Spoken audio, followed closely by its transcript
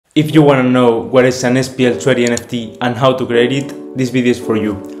If you want to know what is an SPL20 NFT and how to create it, this video is for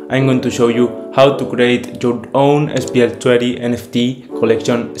you. I'm going to show you how to create your own SPL20 NFT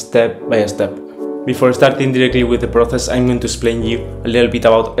collection step by step. Before starting directly with the process, I'm going to explain you a little bit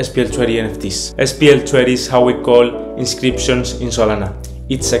about SPL20 NFTs. SPL20 is how we call inscriptions in Solana.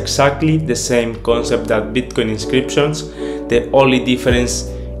 It's exactly the same concept that Bitcoin inscriptions. The only difference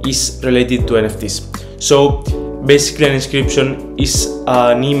is related to NFTs. So basically an inscription is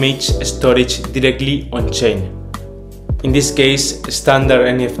an image storage directly on chain. In this case, standard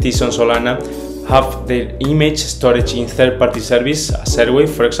NFTs on Solana have their image storage in third-party service, as Airwave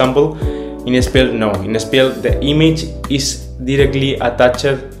for example. In SPL, no. In SPL, the image is directly attached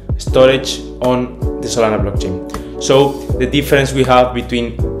storage on the Solana blockchain. So the difference we have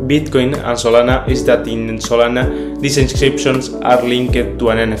between Bitcoin and Solana is that in Solana, these inscriptions are linked to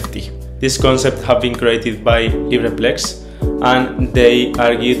an NFT. This concept has been created by Libreplex, and they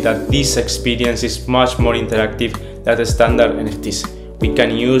argue that this experience is much more interactive than the standard NFTs. We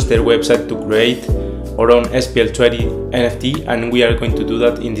can use their website to create our own SPL20 NFT, and we are going to do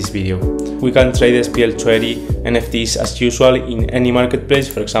that in this video. We can trade SPL20 NFTs as usual in any marketplace.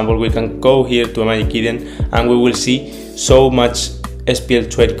 For example, we can go here to a Magic Eden and we will see so much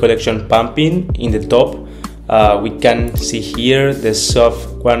SPL20 collection pumping in the top. We can see here the sub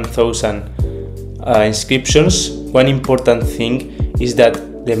 1000 inscriptions. One important thing is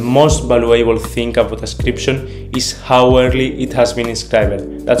that the most valuable thing about inscription is how early it has been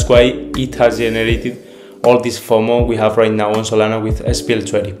inscribed. That's why it has generated all this FOMO we have right now on Solana with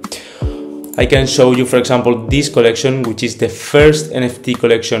SPL20. I can show you, for example, this collection, which is the first NFT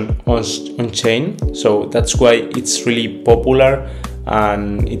collection on chain. So that's why it's really popular,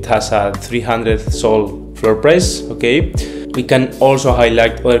 and it has a 300 Sol floor price. Okay, we can also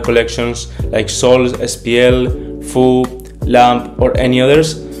highlight other collections like Sols, SPL, Foo, Lamp, or any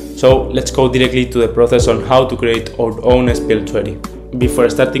others. So let's go directly to the process on how to create our own SPL20. Before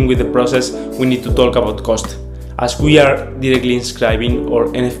starting with the process, we need to talk about cost. As we are directly inscribing our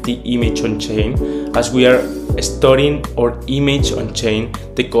NFT image on chain, as we are storing our image on chain,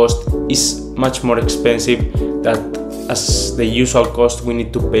 the cost is much more expensive than as the usual cost we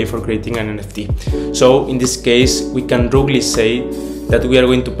need to pay for creating an NFT. So in this case, we can roughly say that we are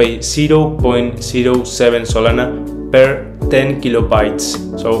going to pay 0.07 Solana per 10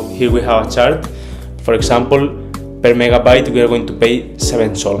 kilobytes. So here we have a chart. For example, per megabyte we are going to pay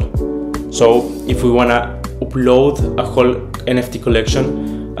 7 Sol. So if we wanna upload a whole NFT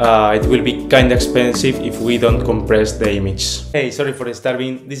collection, it will be kinda expensive if we don't compress the image. Hey, sorry for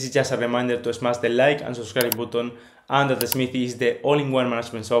disturbing. This is just a reminder to smash the like and subscribe button, and that Smithii is the all-in-one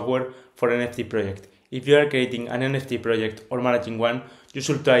management software for an NFT project. If you are creating an NFT project or managing one, you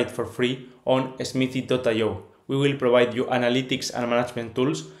should try it for free on Smithii.io. We will provide you analytics and management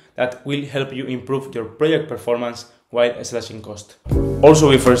tools that will help you improve your project performance while slashing cost. Also,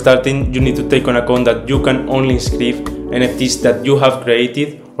 before starting, you need to take on account that you can only inscribe NFTs that you have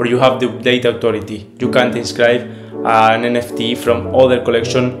created or you have the update authority. You can't inscribe an NFT from other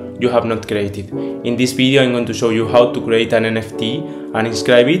collection you have not created. In this video, I'm going to show you how to create an NFT and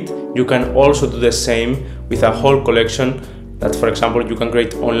inscribe it. You can also do the same with a whole collection that, for example, you can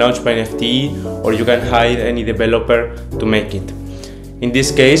create on launch by NFT, or you can hire any developer to make it. In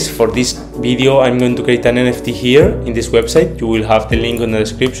this case, for this video, I'm going to create an NFT here in this website. You will have the link in the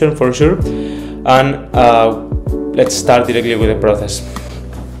description for sure. And let's start directly with the process.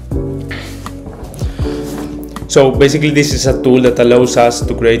 So basically, this is a tool that allows us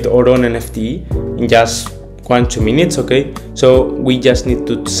to create our own NFT in just 1-2 minutes. Okay, so we just need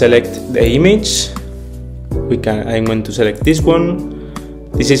to select the image. I'm going to select this one.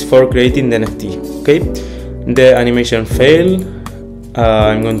 This is for creating the NFT. Okay, the animation failed.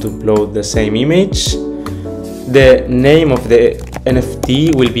 I'm going to upload the same image. The name of the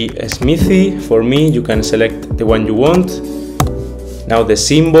NFT will be Smithii. For me, you can select the one you want. Now the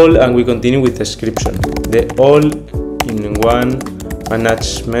symbol, and we continue with the description. The all-in-one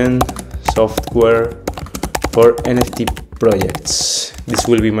management software for NFT projects. This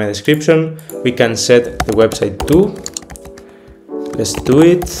will be my description. We can set the website too. Let's do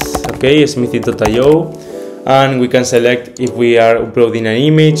it. Okay, Smithii.io. And we can select if we are uploading an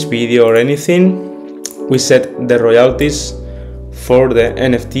image, video, or anything. We set the royalties for the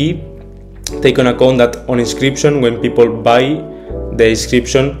NFT. Take on account that on inscription, when people buy the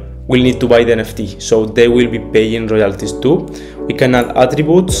inscription, will need to buy the NFT, so they will be paying royalties too. We can add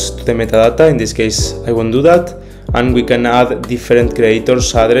attributes to the metadata. In this case, I won't do that. And we can add different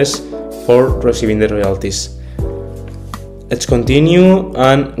creators' address for receiving the royalties. Let's continue,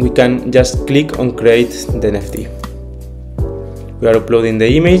 and we can just click on create the NFT. we are uploading the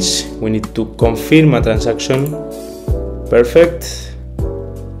image. We need to confirm a transaction. Perfect.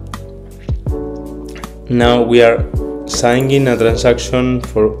 Now we are signing a transaction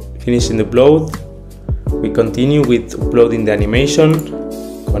for finishing the upload. We continue with uploading the animation.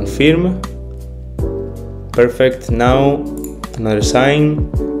 Confirm. Perfect. Now another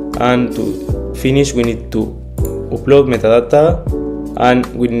sign, and to finish we need to upload metadata, and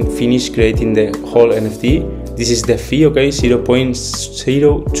we finish creating the whole NFT. This is the fee, okay,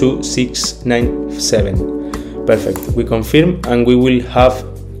 0.02697. Perfect. We confirm, and we will have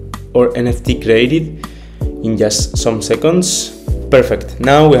our NFT created in just some seconds. Perfect.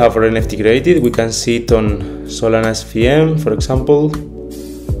 Now we have our NFT created. We can see it on Solana SVM, for example.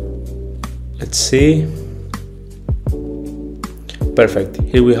 Let's see. Perfect.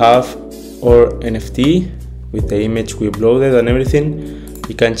 Here we have our NFT with the image we uploaded and everything.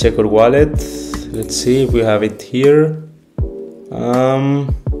 We can check our wallet. Let's see if we have it here.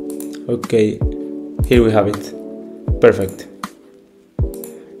 Okay, here we have it. Perfect.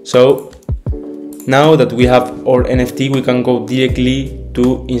 So now that we have our NFT, we can go directly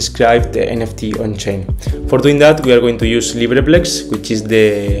to inscribe the NFT on chain. For doing that, we are going to use Libreplex, which is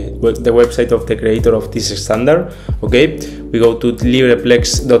the website of the creator of this standard. Okay, we go to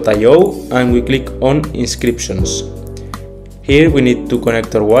libreplex.io and we click on inscriptions. Here we need to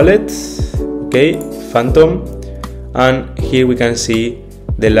connect our wallet. Okay, Phantom, and here we can see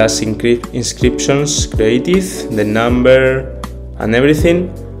the last inscriptions created, the number and everything.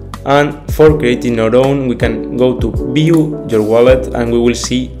 And for creating our own, we can go to view your wallet and we will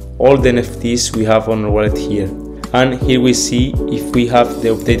see all the NFTs we have on our wallet here. And here we see if we have the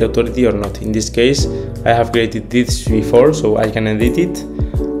update authority or not. In this case, I have created this before, so I can edit it.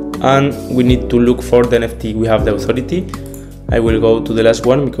 And we need to look for the NFT we have the authority. I will go to the last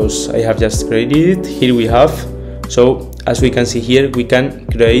one because I have just created it. Here we have. So as we can see here, we can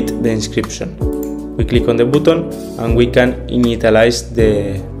create the inscription. We click on the button and we can initialize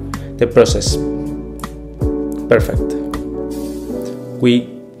the process. Perfect. We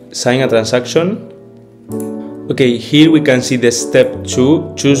sign a transaction. Okay, here we can see the step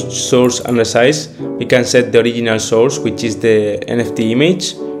 2, choose source and resize. We can set the original source, which is the NFT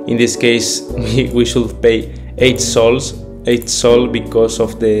image. In this case, we should pay 8 sols because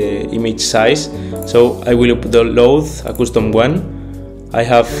of the image size. So I will upload a custom one. I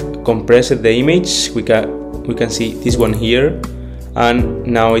have compressed the image. We can see this one here, and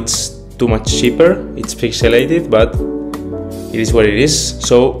now it's too much cheaper. It's pixelated, but it is what it is.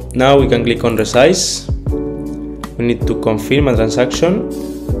 So now we can click on resize. We need to confirm a transaction.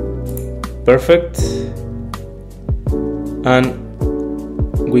 Perfect. And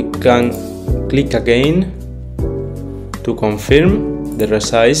we can click again to confirm the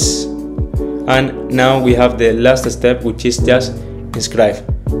resize. And now we have the last step, which is just inscribe.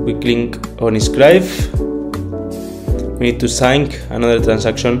 We click on inscribe. We need to sign another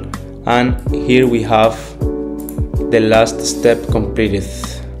transaction, and here we have the last step completed.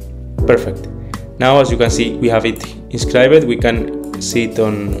 Perfect. Now as you can see, we have it inscribed. We can see it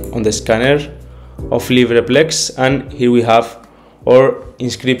on the scanner of Libreplex, and here we have our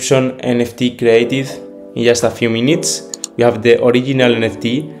inscription NFT created in just a few minutes. We have the original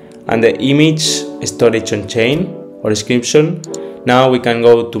NFT and the image storage on chain or inscription. Now we can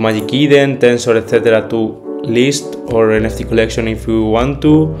go to Magic Eden, Tensor, etc. to list or NFT collection if we want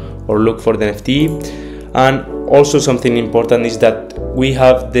to, or look for the NFT. And also something important is that we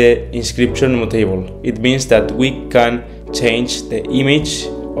have the inscription mutable. It means that we can change the image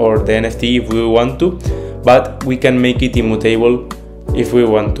or the NFT if we want to, but we can make it immutable if we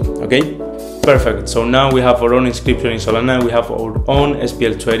want to. Okay, perfect. So now we have our own inscription in Solana. We have our own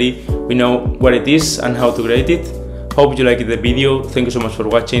SPL20. We know what it is and how to create it. Hope you liked the video. Thank you so much for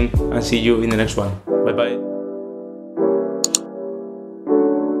watching, and see you in the next one. Bye bye.